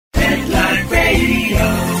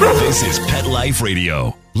This is Pet Life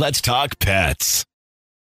Radio. Let's talk pets.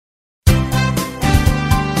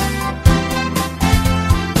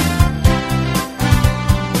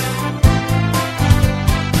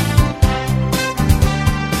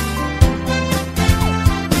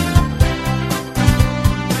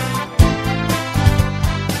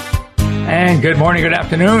 And good morning, good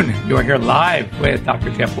afternoon. You are here live with Dr.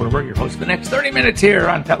 Jeff Werber, your host for the next 30 minutes here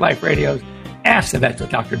on Pet Life Radio's Ask the Vets with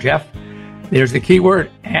Dr. Jeff. There's the key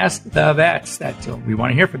word, Ask the Vets. That's what we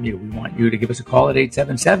want to hear from you. We want you to give us a call at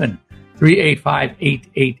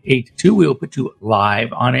 877-385-8882. We will put you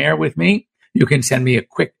live on air with me. You can send me a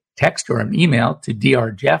quick text or an email to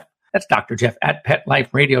drjeff. That's Dr. Jeff at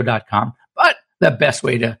PetLifeRadio.com. But the best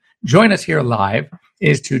way to join us here live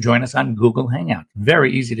is to join us on Google Hangouts.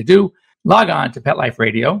 Very easy to do. Log on to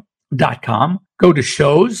PetLifeRadio.com. Go to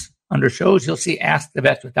shows. Under shows, you'll see Ask the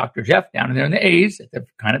Vets with Dr. Jeff down in there in the A's at the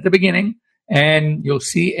kind of the beginning. And you'll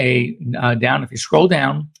see down, if you scroll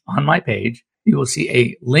down on my page, you will see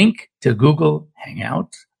a link to Google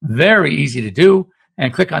Hangouts. Very easy to do.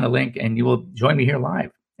 And click on the link and you will join me here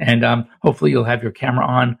live. And hopefully you'll have your camera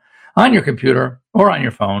on your computer or on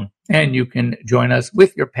your phone. And you can join us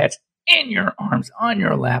with your pets in your arms, on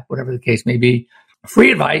your lap, whatever the case may be.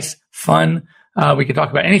 Free advice, fun. We can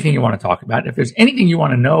talk about anything you want to talk about. If there's anything you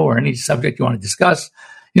want to know or any subject you want to discuss,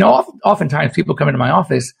 oftentimes people come into my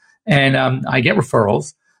office and I get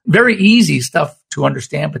referrals. Very easy stuff to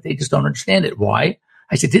understand, but they just don't understand it. Why?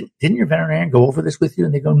 I said, didn't your veterinarian go over this with you?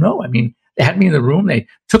 And they go, no. I mean, they had me in the room. They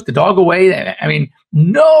took the dog away.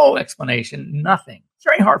 No explanation, nothing. It's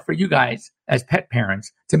very hard for you guys as pet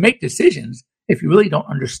parents to make decisions if you really don't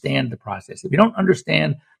understand the process. If you don't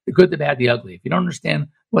understand the good, the bad, the ugly, if you don't understand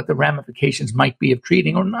what the ramifications might be of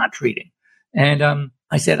treating or not treating. And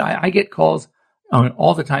I said, I get calls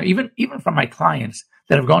all the time, even from my clients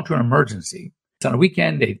that have gone to an emergency. It's on a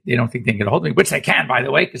weekend. They don't think they can get a hold of me, which they can, by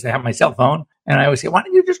the way, because they have my cell phone. And I always say, why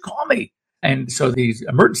don't you just call me? And so these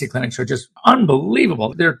emergency clinics are just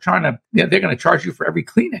unbelievable. They're going to charge you for every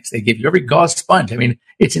Kleenex they give you, every gauze sponge. I mean,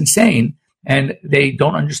 it's insane. And they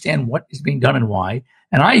don't understand what is being done and why.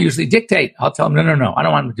 And I usually dictate. I'll tell them, no, I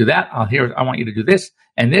don't want them to do that. I want you to do this,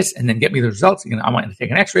 and then get me the results. I want you to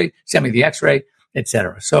take an x-ray, send me the x-ray,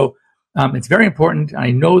 etc. So it's very important.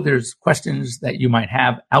 I know there's questions that you might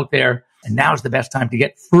have out there, and now's the best time to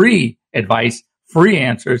get free advice, free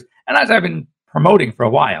answers. And as I've been promoting for a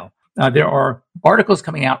while, there are articles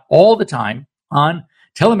coming out all the time on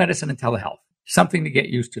telemedicine and telehealth. Something to get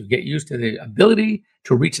used to. Get used to the ability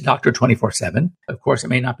to reach a doctor 24/7. Of course, it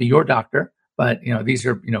may not be your doctor, but these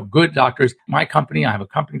are good doctors. My company, I have a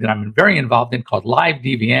company that I'm very involved in called Live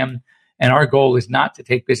DVM, and our goal is not to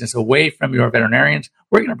take business away from your veterinarians.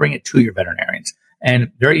 We're going to bring it to your veterinarians,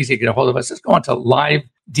 and very easy to get a hold of us. Just go on to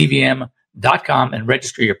livedvm.com and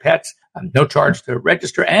register your pets. No charge to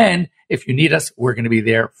register, and if you need us, we're going to be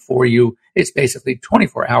there for you. It's basically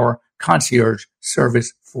 24-hour concierge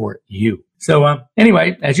service for you. So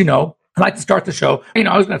anyway, as you know, I'd like to start the show.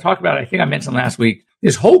 I was going to talk about, I think I mentioned last week,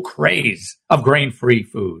 this whole craze of grain-free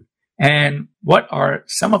food and what are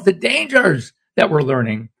some of the dangers that we're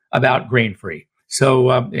learning about grain-free. So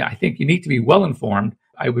I think you need to be well informed.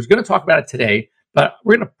 I was going to talk about it today, but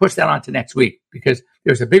we're going to push that on to next week because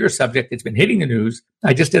there's a bigger subject that's been hitting the news.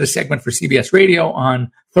 I just did a segment for CBS Radio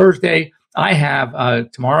on Thursday. I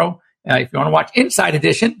have tomorrow, if you want to watch Inside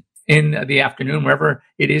Edition in the afternoon, wherever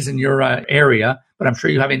it is in your area, but I'm sure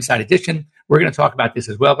you have Inside Edition. We're going to talk about this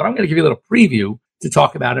as well, but I'm going to give you a little preview to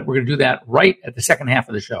talk about it. We're going to do that right at the second half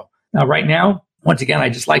of the show. Now, right now, once again, I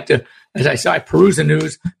just like to, as I say, I peruse the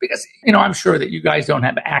news because, I'm sure that you guys don't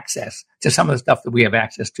have access to some of the stuff that we have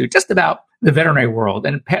access to, just about the veterinary world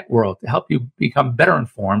and pet world to help you become better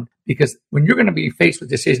informed. Because when you're going to be faced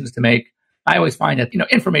with decisions to make, I always find that,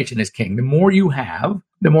 information is king. The more you have,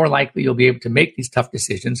 the more likely you'll be able to make these tough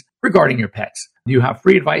decisions regarding your pets. You have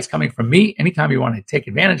free advice coming from me anytime you want to take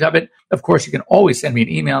advantage of it. Of course, you can always send me an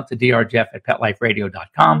email to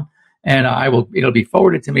drjeff@petliferadio.com, and it'll be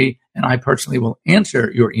forwarded to me, and I personally will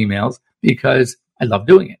answer your emails because I love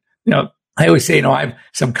doing it. I always say, I have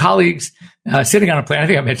some colleagues sitting on a plane. I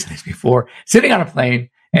think I mentioned this before, sitting on a plane,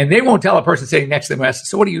 and they won't tell a person sitting next to them,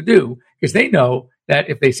 so what do you do? Because they know that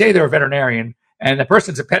if they say they're a veterinarian and the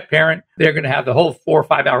person's a pet parent, they're going to have the whole 4 or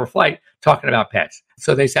 5 hour flight talking about pets.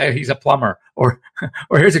 So they say he's a plumber or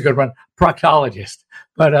here's a good one, proctologist.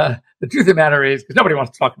 But the truth of the matter is, because nobody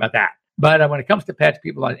wants to talk about that. But when it comes to pets,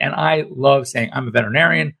 and I love saying I'm a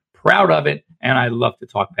veterinarian, proud of it, and I love to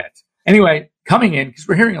talk pets. Anyway, coming in, because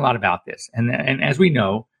we're hearing a lot about this. And as we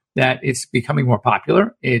know, that it's becoming more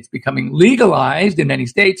popular. It's becoming legalized in many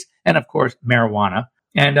states. And of course, marijuana.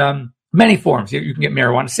 And many forms. You can get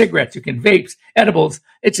marijuana cigarettes, you can vapes, edibles.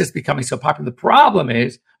 It's just becoming so popular. The problem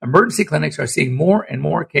is emergency clinics are seeing more and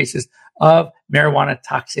more cases of marijuana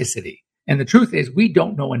toxicity. And the truth is we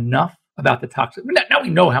don't know enough about the toxicity. Now we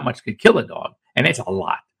know how much could kill a dog, and it's a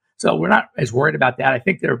lot. So we're not as worried about that. I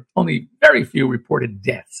think there are only very few reported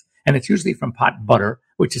deaths, and it's usually from pot butter,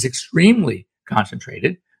 which is extremely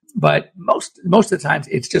concentrated. But most of the times,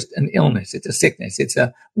 it's just an illness. It's a sickness. It's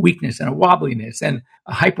a weakness and a wobbliness and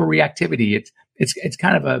a hyperreactivity. It's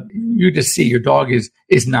kind of you just see your dog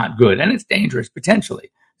is not good, and it's dangerous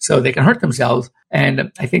potentially. So they can hurt themselves.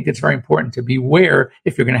 And I think it's very important to beware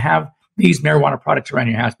if you're going to have these marijuana products around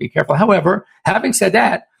your house. Be careful. However, having said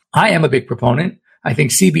that, I am a big proponent. I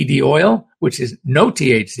think CBD oil, which is no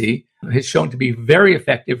THC, has shown to be very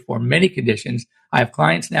effective for many conditions. I have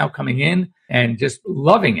clients now coming in and just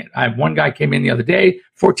loving it. I have one guy came in the other day,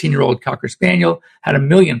 14-year-old Cocker Spaniel, had a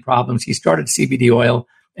million problems. He started CBD oil,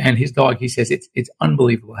 and his dog, he says, it's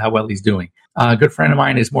unbelievable how well he's doing. A good friend of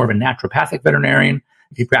mine is more of a naturopathic veterinarian.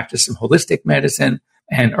 He practiced some holistic medicine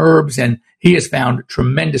and herbs, and he has found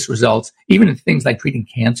tremendous results, even in things like treating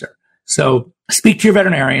cancer. So speak to your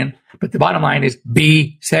veterinarian, but the bottom line is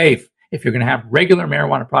be safe. If you're going to have regular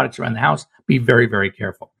marijuana products around the house, be very, very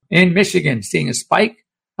careful. In Michigan, seeing a spike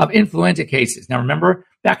of influenza cases. Now, remember,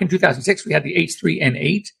 back in 2006, we had the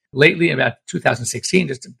H3N8. Lately, about 2016,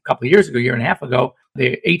 just a couple of years ago, a year and a half ago,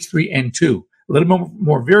 the H3N2, a little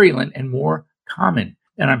more virulent and more common.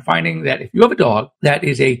 And I'm finding that if you have a dog that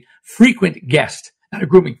is a frequent guest at a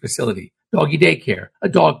grooming facility, doggy daycare, a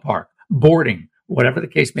dog park, boarding, whatever the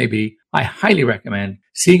case may be, I highly recommend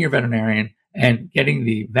seeing your veterinarian and getting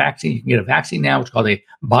the vaccine. You can get a vaccine now. It's called a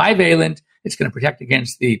bivalent. It's going to protect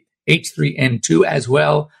against the H3N2 as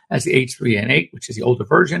well as the H3N8, which is the older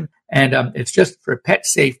version. And it's just for pet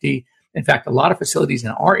safety. In fact, a lot of facilities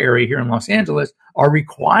in our area here in Los Angeles are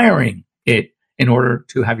requiring it in order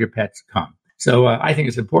to have your pets come. So I think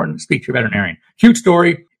it's important to speak to your veterinarian. Huge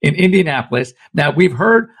story in Indianapolis. Now, we've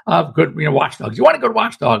heard of good, watchdogs. You want a good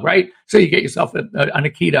watchdog, right? So you get yourself an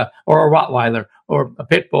Akita or a Rottweiler or a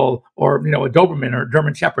Pit Bull or, a Doberman or a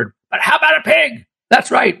German Shepherd. But how about a pig?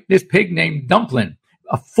 That's right. This pig named Dumplin',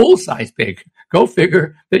 a full-size pig. Go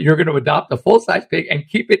figure that you're going to adopt a full-size pig and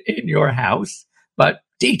keep it in your house. But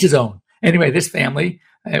to each his own. Anyway, this family,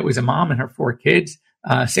 it was a mom and her 4 kids.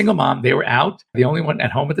 Single mom, they were out. The only one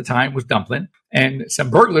at home at the time was Dumplin'. And some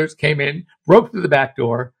burglars came in, broke through the back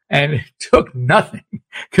door, and it took nothing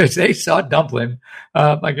because they saw Dumplin',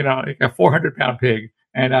 like a 400-pound pig.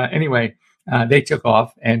 And anyway, they took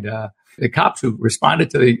off. And the cops who responded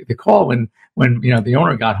to the call when the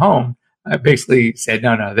owner got home basically said,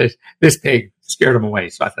 no, this pig scared him away.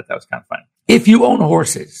 So I thought that was kind of fun. If you own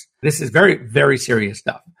horses, this is very, very serious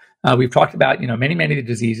stuff. We've talked about, many of the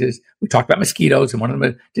diseases. We talked about mosquitoes, and one of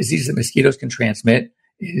the diseases that mosquitoes can transmit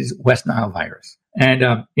is West Nile virus.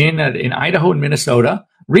 And in Idaho and Minnesota,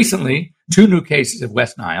 recently, 2 new cases of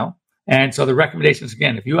West Nile. And so the recommendations,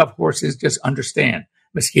 again, if you have horses, just understand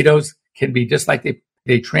mosquitoes can be just like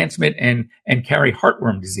they transmit and carry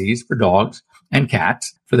heartworm disease for dogs and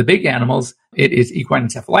cats. For the big animals, it is equine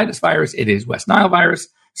encephalitis virus. It is West Nile virus.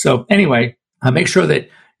 So anyway, make sure that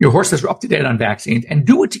your horses are up to date on vaccines and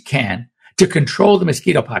do what you can to control the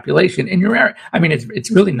mosquito population in your area. I mean,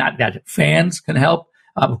 it's really not that. Fans can help.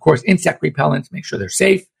 Of course, insect repellents, make sure they're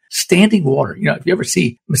safe. Standing water. If you ever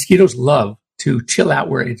see, mosquitoes love to chill out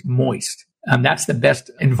where it's moist. That's the best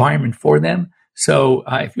environment for them. So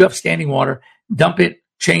if you have standing water, dump it,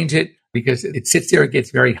 change it, because it sits there, it gets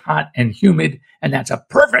very hot and humid, and that's a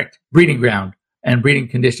perfect breeding ground and breeding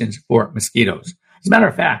conditions for mosquitoes. As a matter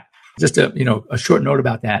of fact, just a short note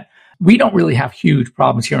about that. We don't really have huge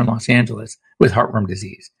problems here in Los Angeles with heartworm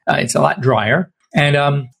disease. It's a lot drier.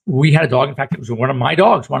 And we had a dog. In fact, it was one of my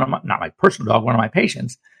dogs, not my personal dog, one of my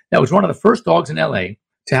patients. That was one of the first dogs in LA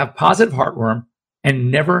to have positive heartworm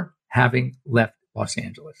and never having left Los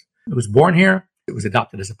Angeles. It was born here. It was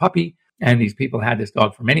adopted as a puppy. And these people had this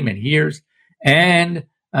dog for many, many years. And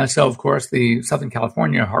so, of course, the Southern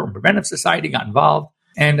California Heartworm Preventive Society got involved.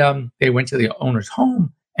 And they went to the owner's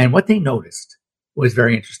home. And what they noticed was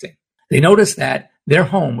very interesting. They noticed that their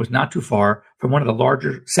home was not too far from one of the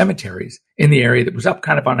larger cemeteries in the area that was up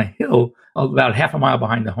kind of on a hill about half a mile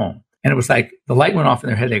behind the home. And it was like the light went off in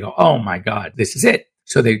their head. They go, oh, my God, this is it.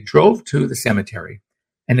 So they drove to the cemetery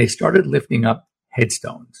and they started lifting up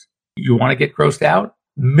headstones. You want to get grossed out?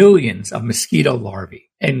 Millions of mosquito larvae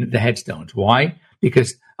in the headstones. Why?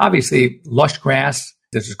 Because obviously lush grass,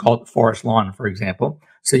 this is called forest lawn, for example.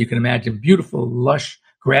 So you can imagine beautiful, lush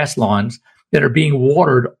grass lawns that are being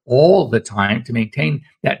watered all the time to maintain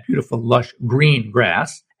that beautiful, lush green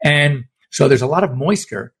grass. And So there's a lot of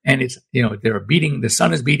moisture, and it's, the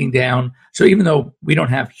sun is beating down. So even though we don't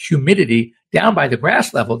have humidity down by the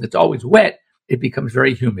grass level that's always wet, it becomes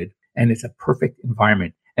very humid, and it's a perfect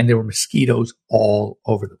environment. And there were mosquitoes all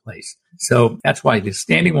over the place. So that's why this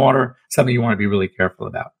standing water, something you want to be really careful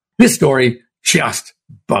about. This story just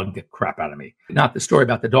bugged the crap out of me. Not the story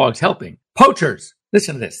about the dogs helping. Poachers.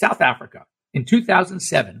 Listen to this. South Africa. In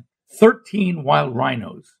 2007, 13 wild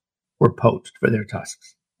rhinos were poached for their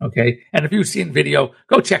tusks. Okay. And if you've seen video,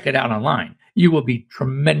 go check it out online. You will be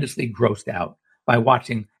tremendously grossed out by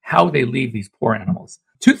watching how they leave these poor animals.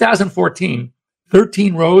 2014,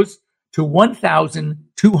 13 rose to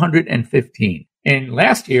 1,215. And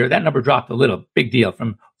last year, that number dropped a little, big deal,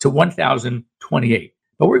 to 1,028.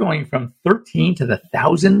 But we're going from 13 to the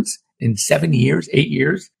thousands in 8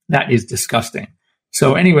 years. That is disgusting.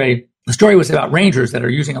 So anyway, the story was about rangers that are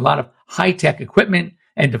using a lot of high-tech equipment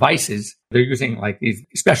and devices. They're using like these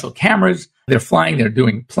special cameras. They're flying, they're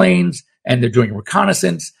doing planes, and they're doing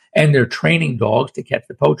reconnaissance, and they're training dogs to catch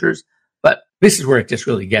the poachers. But this is where it just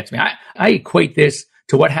really gets me. I equate this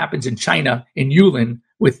to what happens in China, in Yulin,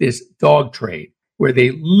 with this dog trade, where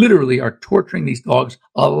they literally are torturing these dogs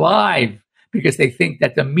alive because they think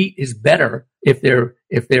that the meat is better if they're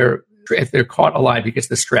caught alive because of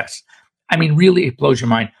the stress. I mean, really, it blows your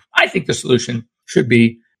mind. I think the solution should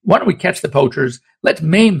be, why don't we catch the poachers? Let's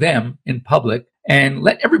maim them in public and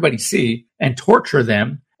let everybody see and torture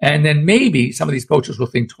them. And then maybe some of these poachers will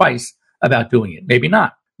think twice about doing it. Maybe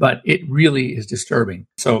not, but it really is disturbing.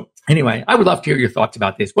 So anyway, I would love to hear your thoughts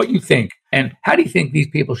about this, what you think, and how do you think these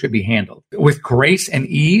people should be handled? With grace and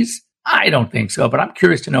ease? I don't think so, but I'm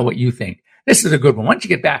curious to know what you think. This is a good one. Why don't you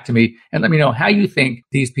get back to me and let me know how you think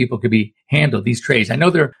these people could be handled, these trades. I know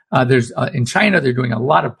there's in China, they're doing a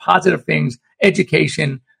lot of positive things,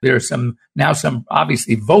 education. There are some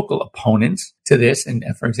obviously vocal opponents to this. And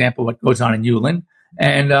for example, what goes on in Yulin.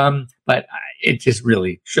 But it just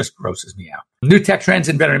grosses me out. New tech trends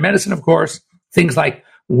in veterinary medicine, of course, things like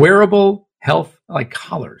wearable health, like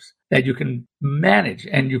collars that you can manage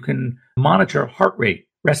and you can monitor heart rate,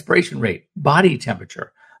 respiration rate, body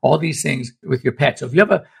temperature, all these things with your pet. So if you have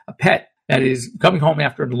a pet that is coming home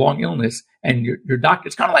after a long illness and your doctor,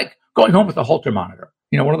 it's kind of like going home with a Holter monitor.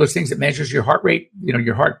 One of those things that measures your heart rate,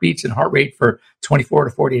 your heartbeats and heart rate for 24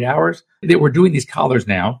 to 48 hours. We're doing these collars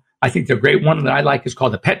now. I think they're great. One that I like is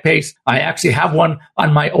called the Pet Pace. I actually have one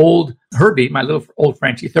on my old Herbie, my little old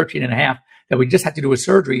Frenchie, 13 and a half, that we just had to do a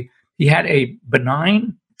surgery. He had a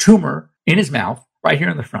benign tumor in his mouth right here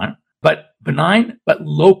in the front, but benign, but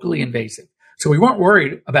locally invasive. So we weren't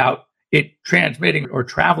worried about it transmitting or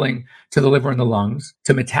traveling to the liver and the lungs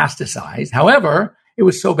to metastasize. However, it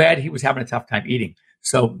was so bad he was having a tough time eating.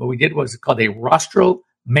 So what we did was called a rostral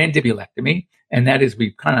mandibulectomy. And that is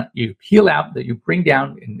you peel out, that you bring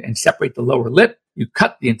down and separate the lower lip. You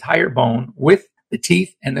cut the entire bone with the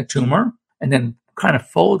teeth and the tumor, and then kind of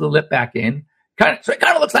fold the lip back in. So it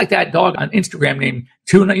kind of looks like that dog on Instagram named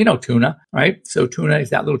Tuna. You know Tuna, right? So Tuna is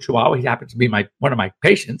that little Chihuahua. He happens to be one of my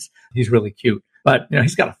patients. He's really cute. But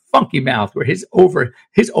he's got a funky mouth where his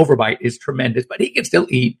overbite is tremendous, but he can still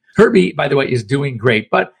eat. Herbie, by the way, is doing great.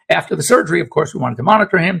 But after the surgery, of course, we wanted to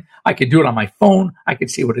monitor him. I could do it on my phone. I could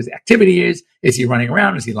see what his activity is. Is he running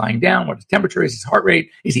around? Is he lying down? What his temperature is? His heart rate?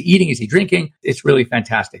 Is he eating? Is he drinking? It's really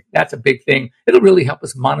fantastic. That's a big thing. It'll really help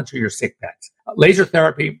us monitor your sick pets. Laser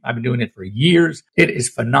therapy, I've been doing it for years. It is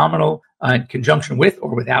phenomenal in conjunction with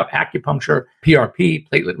or without acupuncture, PRP,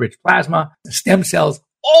 platelet-rich plasma, stem cells,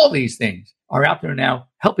 all these things are out there now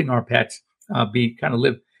helping our pets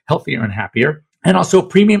live healthier and happier. And also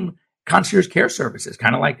premium concierge care services,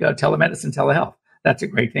 kind of like telemedicine, telehealth. That's a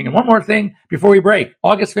great thing. And one more thing before we break,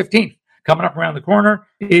 August 15th, coming up around the corner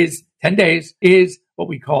is 10 days, is what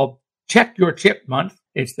we call Check Your Chip Month.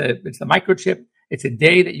 It's the microchip. It's a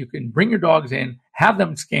day that you can bring your dogs in, have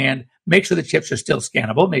them scanned, make sure the chips are still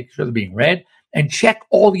scannable, make sure they're being read, and check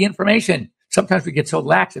all the information. Sometimes we get so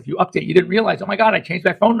lax. If you update, you didn't realize, oh my God, I changed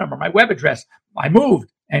my phone number, my web address, I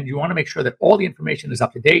moved. And you want to make sure that all the information is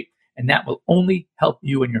up to date. And that will only help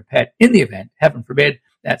you and your pet in the event, heaven forbid,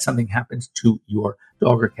 that something happens to your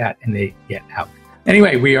dog or cat and they get out.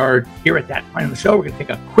 Anyway, we are here at that point in the show. We're going to take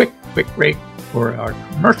a quick break for our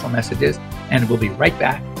commercial messages, and we'll be right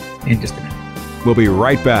back in just a minute. We'll be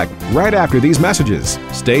right back right after these messages.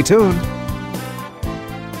 Stay tuned.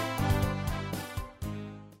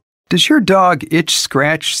 Does your dog itch,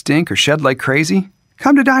 scratch, stink, or shed like crazy?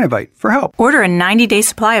 come to Dinovite for help. Order a 90-day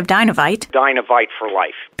supply of Dinovite. Dinovite for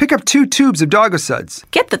life. Pick up 2 tubes of Doggo Suds.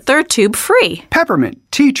 Get the 3rd tube free. Peppermint,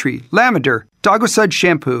 tea tree, lavender, Doggo Sud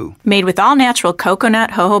shampoo. Made with all-natural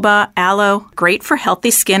coconut, jojoba, aloe. Great for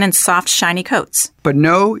healthy skin and soft, shiny coats. But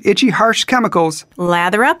no itchy, harsh chemicals.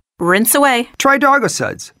 Lather up, rinse away. Try Doggo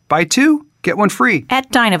Suds. Buy 2, get 1 free.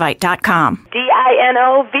 At Dinovite.com.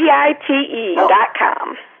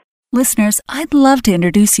 DINOVITE.com. Listeners, I'd love to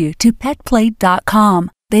introduce you to PetPlate.com.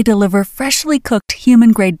 They deliver freshly cooked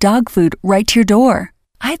human-grade dog food right to your door.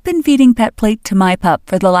 I've been feeding PetPlate to my pup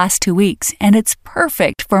for the last 2 weeks, and it's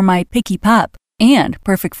perfect for my picky pup, and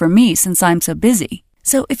perfect for me since I'm so busy.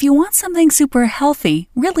 So if you want something super healthy,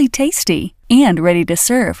 really tasty, and ready to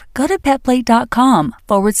serve, go to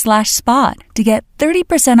PetPlate.com/spot to get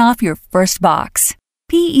 30% off your first box.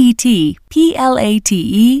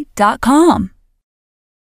 PetPlate.com.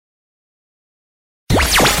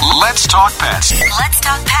 Let's talk pets Let's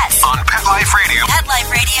talk pets on Pet Life Radio. Pet Life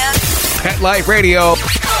Radio.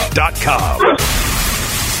 PetLifeRadio.com.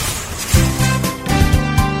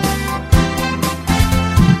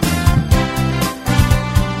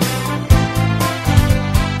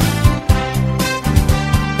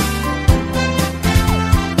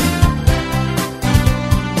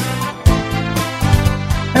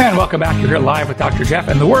 And welcome back. You're here live with Dr. Jeff.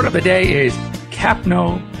 And the word of the day is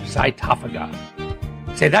capnocytophaga.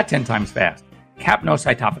 Say that 10 times fast.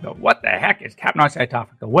 Capnocytophaga. What the heck is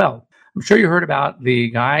capnocytophaga? Well, I'm sure you heard about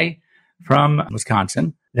the guy from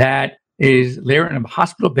Wisconsin that is there in a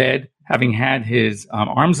hospital bed having had his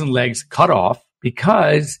arms and legs cut off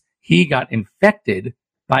because he got infected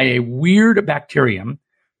by a weird bacterium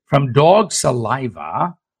from dog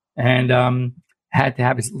saliva and had to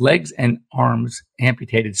have his legs and arms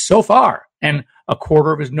amputated so far and a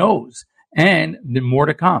quarter of his nose and more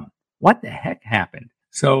to come. What the heck happened?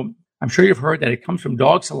 So I'm sure you've heard that it comes from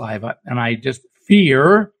dog saliva, and I just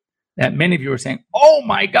fear that many of you are saying, oh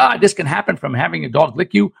my God, this can happen from having a dog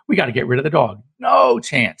lick you. We got to get rid of the dog. No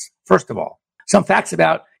chance. First of all, some facts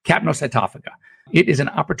about capnocytophaga. It is an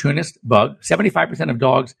opportunist bug. 75% of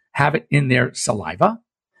dogs have it in their saliva.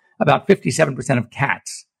 About 57% of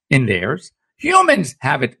cats in theirs. Humans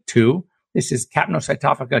have it too. This is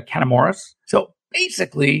Capnocytophaga canamoris. So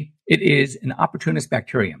basically, it is an opportunist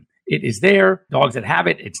bacterium. It is there. Dogs that have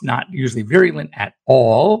it, it's not usually virulent at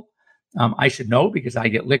all. I should know because I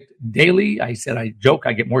get licked daily. I joke,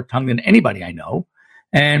 I get more tongue than anybody I know.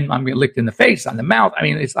 And I'm getting licked in the face, on the mouth. I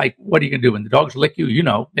mean, it's like, what are you going to do? When the dogs lick you, you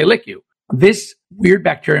know, they lick you. This weird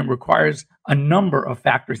bacterium requires a number of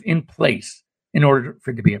factors in place in order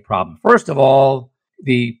for it to be a problem. First of all,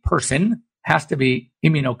 the person has to be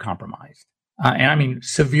immunocompromised. And I mean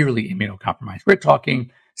severely immunocompromised. We're talking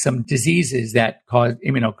some diseases that cause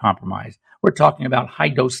immunocompromise. We're talking about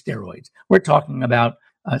high-dose steroids. We're talking about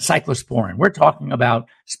cyclosporin. We're talking about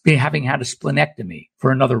having had a splenectomy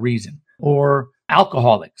for another reason, or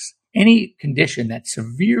alcoholics. Any condition that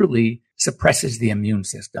severely suppresses the immune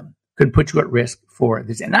system could put you at risk for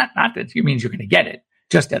this. And not that it means you're going to get it,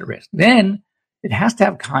 just at risk. Then it has to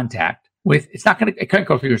have contact with, it can't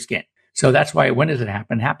go through your skin. So that's why, when does it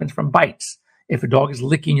happen? It happens from bites. If a dog is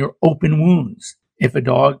licking your open wounds, if a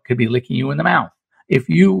dog could be licking you in the mouth, if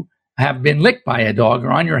you have been licked by a dog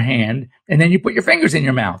or on your hand, and then you put your fingers in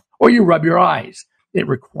your mouth or you rub your eyes, it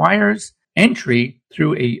requires entry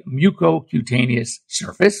through a mucocutaneous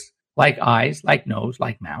surface, like eyes, like nose,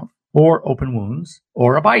 like mouth, or open wounds,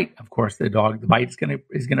 or a bite. Of course, the bite is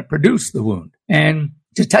going to produce the wound. And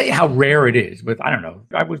to tell you how rare it is, I don't know,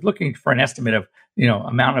 I was looking for an estimate of,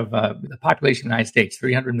 amount of the population of the United States,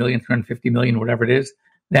 300 million, 350 million, whatever it is,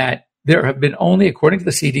 that there have been only, according to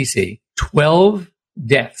the CDC, 12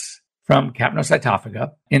 deaths from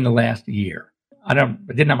capnocytophaga in the last year. I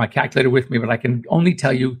didn't have my calculator with me, but I can only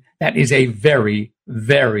tell you that is a very,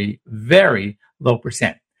 very, very low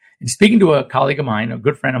percent. And speaking to a colleague of mine, a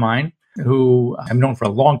good friend of mine, who I've known for a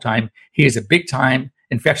long time, he is a big-time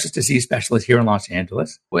infectious disease specialist here in Los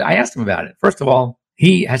Angeles. I asked him about it. First of all,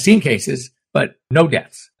 he has seen cases, but no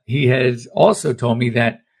deaths. He has also told me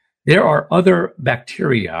that there are other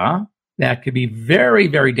bacteria that could be very,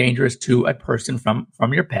 very dangerous to a person from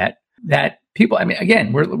your pet that people,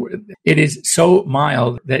 again, it is so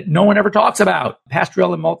mild that no one ever talks about.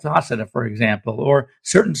 Pasteurella multiplicata, for example, or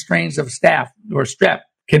certain strains of staph or strep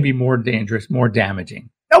can be more dangerous, more damaging.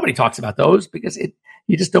 Nobody talks about those because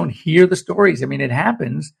you just don't hear the stories. It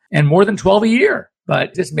happens, and more than 12 a year,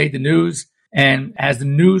 but this made the news. And as the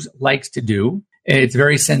news likes to do, it's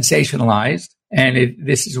very sensationalized. And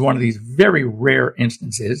this is one of these very rare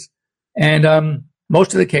instances. And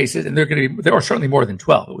most of the cases, and there are certainly more than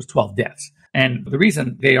 12. It was 12 deaths. And the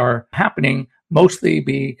reason they are happening mostly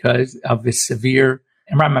because of the severe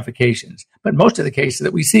ramifications. But most of the cases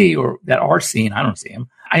that we see or that are seen, I don't see them.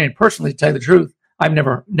 I mean, personally, to tell you the truth, I've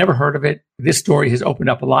never heard of it. This story has opened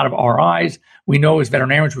up a lot of our eyes. We know as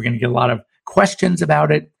veterinarians, we're going to get a lot of questions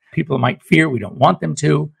about it. People might fear. We don't want them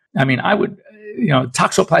to. I mean, I would,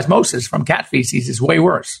 toxoplasmosis from cat feces is way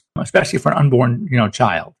worse, especially for an unborn,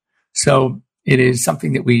 child. So it is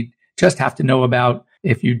something that we just have to know about.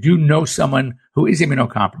 If you do know someone who is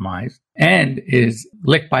immunocompromised and is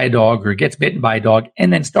licked by a dog or gets bitten by a dog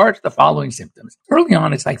and then starts the following symptoms. Early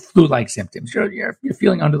on, it's like flu-like symptoms. You're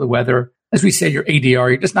feeling under the weather. As we say, your ADR,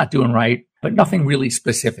 you're just not doing right, but nothing really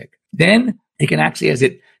specific. Then it can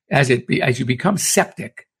actually, as you become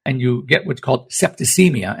septic and you get what's called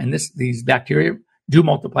septicemia, and these bacteria do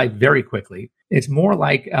multiply very quickly. It's more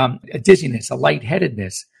like a dizziness, a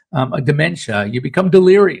lightheadedness, a dementia. You become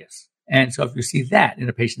delirious. And so if you see that in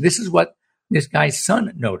a patient, this is what this guy's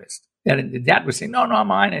son noticed. That the dad was saying, no, I'm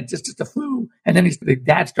mine. It's just a flu. And then the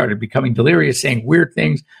dad started becoming delirious, saying weird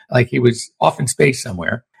things like he was off in space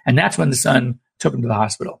somewhere. And that's when the son took him to the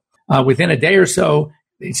hospital. Within a day or so,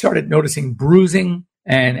 they started noticing bruising.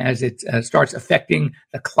 And as it starts affecting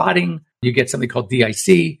the clotting, you get something called DIC.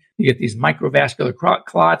 You get these microvascular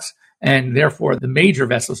clots. And therefore, the major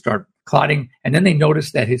vessels start clotting. And then they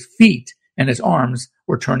noticed that his feet and his arms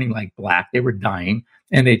were turning like black. They were dying,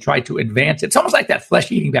 and they tried to advance it. It's almost like that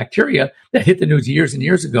flesh-eating bacteria that hit the news years and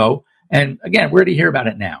years ago. And again, where do you hear about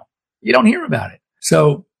it now? You don't hear about it.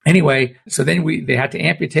 So anyway, then they had to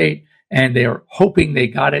amputate, and they're hoping they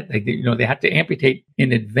got it. They had to amputate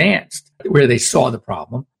in advance where they saw the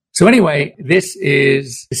problem. So anyway, this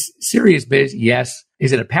is serious biz. Yes.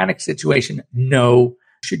 Is it a panic situation? No.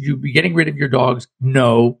 Should you be getting rid of your dogs?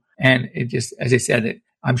 No. And it just, as I said,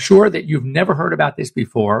 I'm sure that you've never heard about this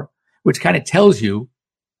before, which kind of tells you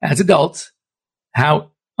as adults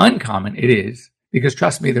how uncommon it is, because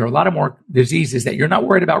trust me, there are a lot of more diseases that you're not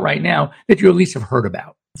worried about right now that you at least have heard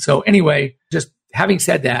about. So anyway, just having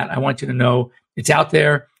said that, I want you to know it's out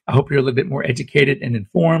there. I hope you're a little bit more educated and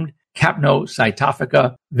informed.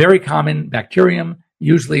 Capnocytophaga, very common bacterium,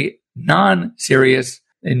 usually non-serious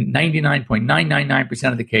in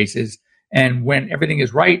 99.999% of the cases. And when everything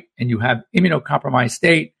is right and you have immunocompromised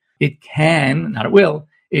state, it can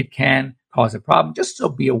cause a problem. Just so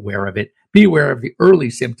be aware of it. Be aware of the early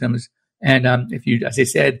symptoms. And as I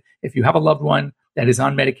said, if you have a loved one that is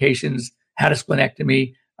on medications, had a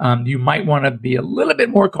splenectomy, you might want to be a little bit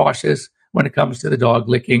more cautious when it comes to the dog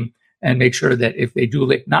licking, and make sure that if they do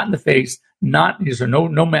lick, not in the face, so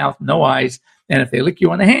no mouth, no eyes. And if they lick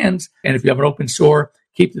you on the hands, and if you have an open sore,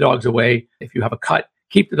 keep the dogs away. If you have a cut,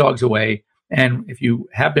 keep the dogs away. And if you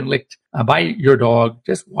have been licked by your dog,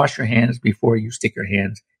 just wash your hands before you stick your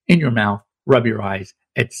hands in your mouth, rub your eyes,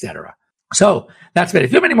 etc. So that's it.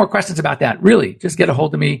 If you have any more questions about that, really, just get a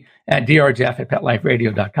hold of me at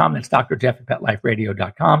drjeff@petliferadio.com. That's Dr. Jeff at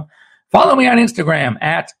petliferadio.com. Follow me on Instagram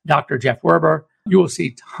at Dr. Jeff Werber. You will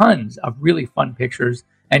see tons of really fun pictures,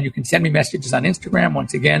 and you can send me messages on Instagram.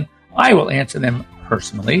 Once again, I will answer them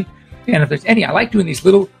personally. And if there's any, I like doing these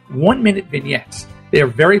little 1-minute vignettes. They are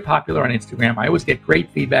very popular on Instagram. I always get great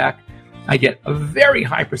feedback. I get a very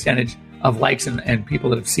high percentage of likes and people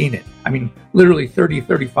that have seen it. I mean, literally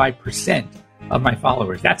 35% of my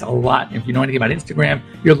followers. That's a lot. If you know anything about Instagram,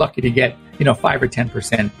 you're lucky to get, 5 or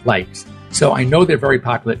 10% likes. So I know they're very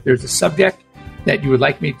popular. If there's a subject that you would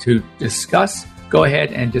like me to discuss, go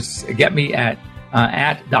ahead and just get me at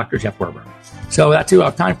Dr. Jeff Werber. So that's all I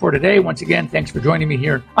have time for today. Once again, thanks for joining me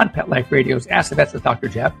here on Pet Life Radio's Ask the Vets with Dr.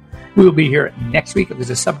 Jeff. We will be here next week. If there's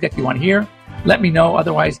a subject you want to hear, let me know.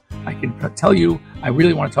 Otherwise, I can tell you I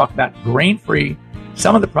really want to talk about grain-free,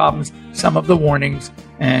 some of the problems, some of the warnings,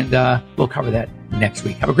 and we'll cover that next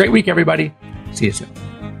week. Have a great week, everybody. See you soon.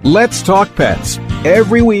 Let's Talk Pets,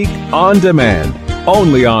 every week on demand,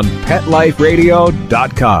 only on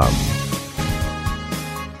PetLifeRadio.com.